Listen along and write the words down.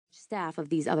staff of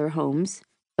these other homes,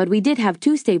 but we did have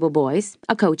 2 stable boys,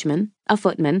 a coachman, a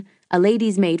footman, a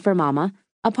lady's maid for Mama,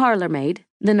 a parlor maid,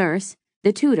 the nurse,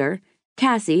 the tutor,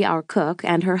 Cassie, our cook,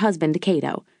 and her husband,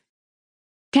 Cato.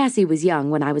 Cassie was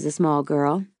young when I was a small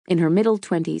girl, in her middle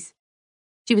 20s.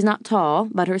 She was not tall,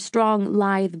 but her strong,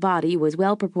 lithe body was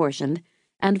well proportioned,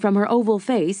 and from her oval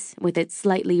face, with its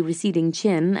slightly receding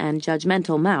chin and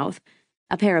judgmental mouth,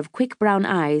 a pair of quick brown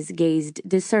eyes gazed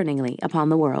discerningly upon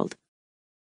the world.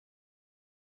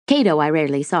 Cato I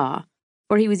rarely saw,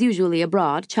 for he was usually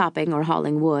abroad chopping or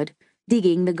hauling wood,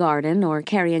 digging the garden, or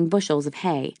carrying bushels of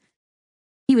hay.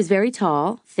 He was very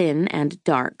tall, thin, and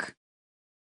dark.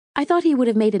 I thought he would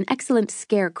have made an excellent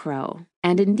scarecrow,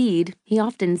 and indeed, he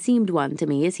often seemed one to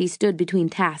me as he stood between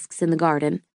tasks in the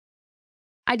garden.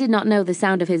 I did not know the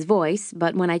sound of his voice,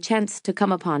 but when I chanced to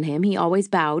come upon him, he always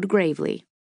bowed gravely.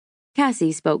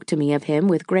 Cassie spoke to me of him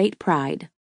with great pride.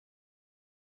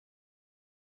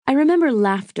 I remember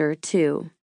laughter, too,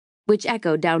 which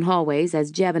echoed down hallways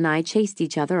as Jeb and I chased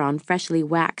each other on freshly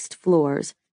waxed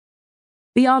floors.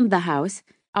 Beyond the house,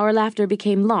 our laughter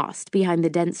became lost behind the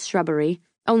dense shrubbery,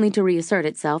 only to reassert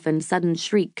itself in sudden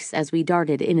shrieks as we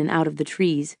darted in and out of the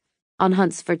trees, on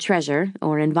hunts for treasure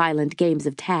or in violent games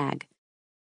of tag.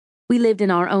 We lived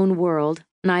in our own world,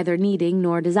 neither needing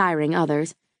nor desiring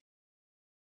others.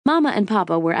 Mama and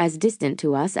Papa were as distant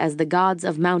to us as the gods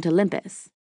of Mount Olympus,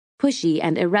 pushy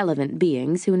and irrelevant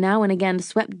beings who now and again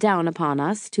swept down upon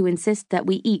us to insist that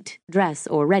we eat, dress,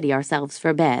 or ready ourselves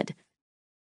for bed.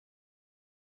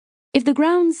 If the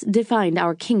grounds defined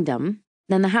our kingdom,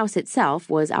 then the house itself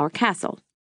was our castle.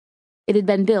 It had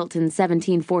been built in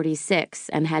 1746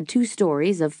 and had 2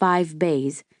 stories of 5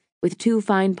 bays, with 2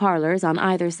 fine parlors on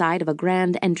either side of a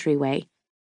grand entryway.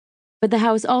 But the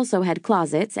house also had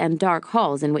closets and dark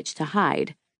halls in which to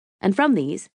hide, and from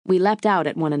these we leapt out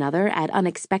at one another at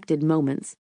unexpected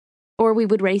moments. Or we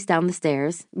would race down the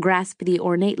stairs, grasp the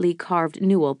ornately carved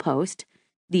newel post,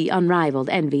 the unrivaled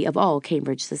envy of all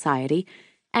Cambridge society,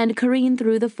 and careen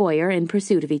through the foyer in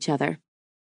pursuit of each other.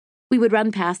 We would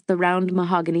run past the round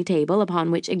mahogany table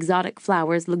upon which exotic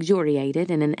flowers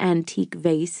luxuriated in an antique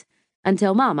vase,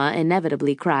 until Mama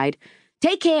inevitably cried,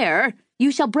 "Take care!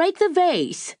 You shall break the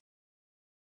vase!"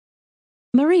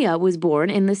 Maria was born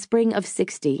in the spring of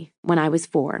 '60, when I was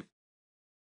 4.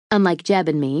 Unlike Jeb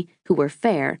and me, who were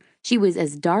fair, she was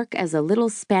as dark as a little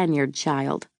Spaniard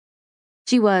child.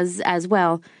 She was, as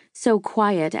well, so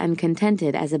quiet and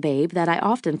contented as a babe that I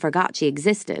often forgot she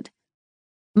existed.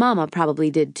 Mama probably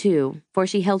did too, for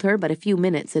she held her but a few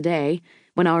minutes a day,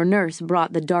 when our nurse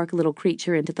brought the dark little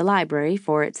creature into the library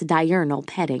for its diurnal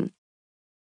petting.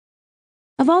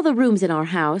 Of all the rooms in our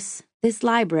house, this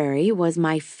library was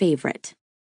my favorite.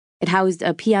 It housed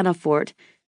a pianoforte,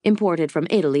 imported from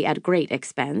Italy at great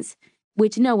expense,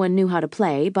 which no one knew how to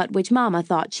play, but which Mama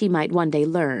thought she might one day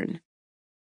learn.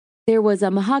 There was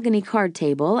a mahogany card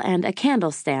table and a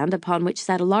candle stand upon which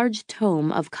sat a large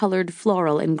tome of colored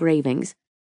floral engravings.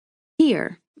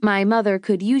 Here, my mother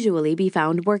could usually be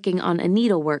found working on a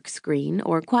needlework screen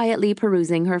or quietly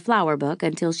perusing her flower book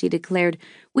until she declared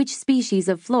which species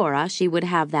of flora she would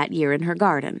have that year in her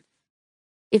garden.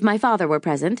 If my father were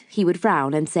present, he would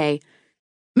frown and say,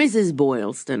 "Mrs.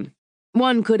 Boylston,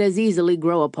 one could as easily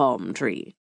grow a palm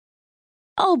tree."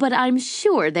 "Oh, but I'm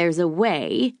sure there's a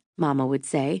way," Mama would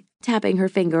say, tapping her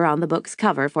finger on the book's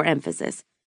cover for emphasis.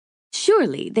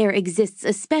 "Surely there exists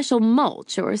a special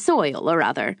mulch or soil or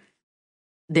other."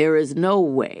 "There is no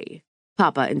way,"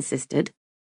 Papa insisted.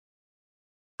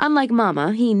 Unlike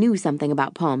Mama, he knew something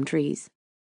about palm trees,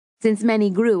 since many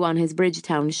grew on his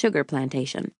Bridgetown sugar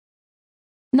plantation.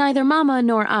 Neither Mama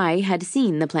nor I had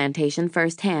seen the plantation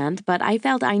firsthand, but I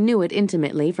felt I knew it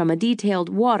intimately from a detailed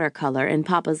watercolor in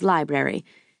Papa's library,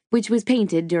 which was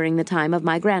painted during the time of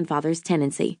my grandfather's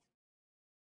tenancy.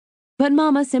 But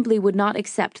Mama simply would not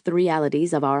accept the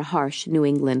realities of our harsh New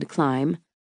England clime.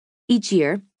 Each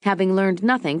year, having learned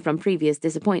nothing from previous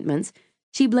disappointments,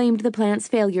 she blamed the plant's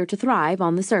failure to thrive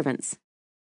on the servants.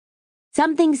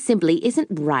 "Something simply isn't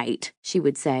right," she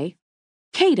would say.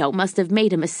 "Cato must have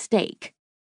made a mistake."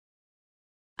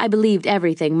 I believed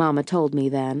everything Mama told me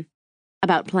then,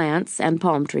 about plants and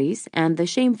palm trees and the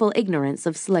shameful ignorance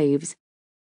of slaves.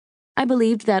 I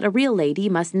believed that a real lady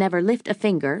must never lift a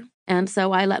finger, and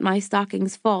so I let my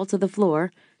stockings fall to the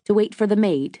floor to wait for the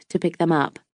maid to pick them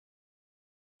up.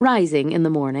 Rising in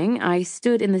the morning, I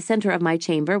stood in the center of my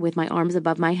chamber with my arms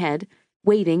above my head,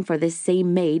 waiting for this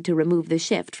same maid to remove the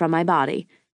shift from my body.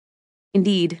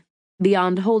 Indeed,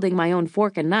 beyond holding my own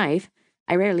fork and knife,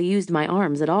 I rarely used my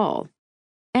arms at all.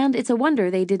 And it's a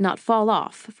wonder they did not fall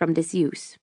off from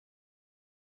disuse.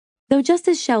 Though just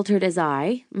as sheltered as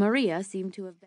I, Maria seemed to have been.